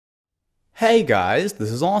Hey guys, this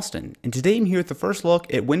is Austin, and today I'm here with the first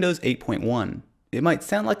look at Windows 8.1. It might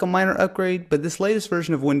sound like a minor upgrade, but this latest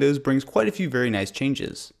version of Windows brings quite a few very nice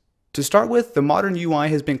changes. To start with, the modern UI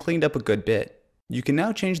has been cleaned up a good bit. You can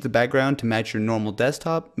now change the background to match your normal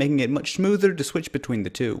desktop, making it much smoother to switch between the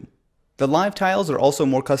two. The live tiles are also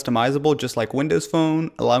more customizable just like Windows Phone,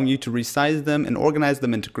 allowing you to resize them and organize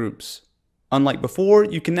them into groups. Unlike before,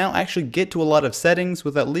 you can now actually get to a lot of settings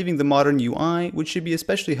without leaving the modern UI, which should be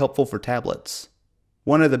especially helpful for tablets.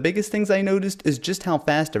 One of the biggest things I noticed is just how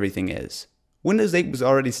fast everything is. Windows 8 was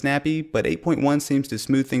already snappy, but 8.1 seems to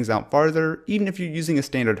smooth things out farther, even if you're using a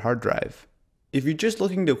standard hard drive. If you're just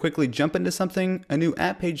looking to quickly jump into something, a new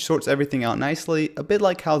app page sorts everything out nicely, a bit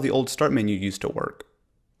like how the old start menu used to work.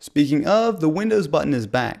 Speaking of, the Windows button is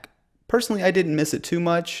back. Personally, I didn't miss it too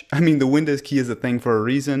much. I mean, the Windows key is a thing for a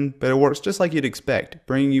reason, but it works just like you'd expect,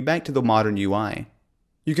 bringing you back to the modern UI.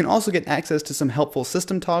 You can also get access to some helpful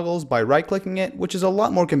system toggles by right-clicking it, which is a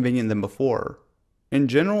lot more convenient than before. In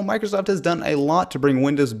general, Microsoft has done a lot to bring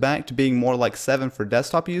Windows back to being more like 7 for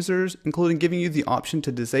desktop users, including giving you the option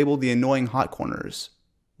to disable the annoying hot corners.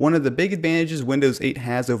 One of the big advantages Windows 8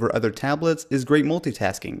 has over other tablets is great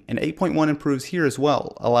multitasking, and 8.1 improves here as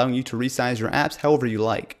well, allowing you to resize your apps however you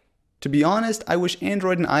like. To be honest, I wish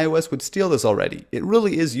Android and iOS would steal this already. It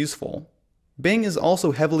really is useful. Bing is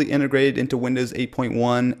also heavily integrated into Windows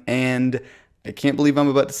 8.1, and I can't believe I'm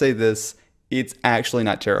about to say this, it's actually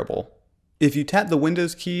not terrible. If you tap the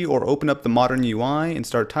Windows key or open up the modern UI and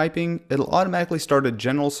start typing, it'll automatically start a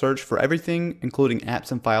general search for everything, including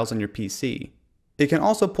apps and files on your PC. It can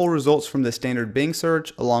also pull results from the standard Bing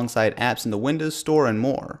search alongside apps in the Windows Store and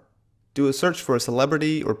more. Do a search for a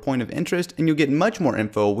celebrity or point of interest and you'll get much more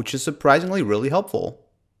info, which is surprisingly really helpful.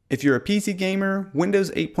 If you're a PC gamer,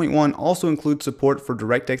 Windows 8.1 also includes support for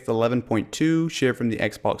DirectX 11.2 shared from the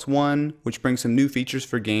Xbox One, which brings some new features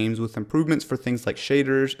for games with improvements for things like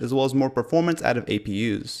shaders as well as more performance out of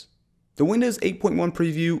APUs. The Windows 8.1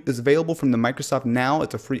 preview is available from the Microsoft Now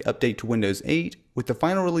as a free update to Windows 8, with the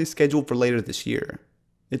final release scheduled for later this year.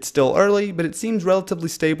 It's still early, but it seems relatively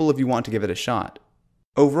stable if you want to give it a shot.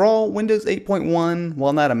 Overall, Windows 8.1,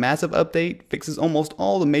 while not a massive update, fixes almost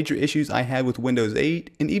all the major issues I had with Windows 8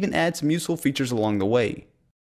 and even adds some useful features along the way.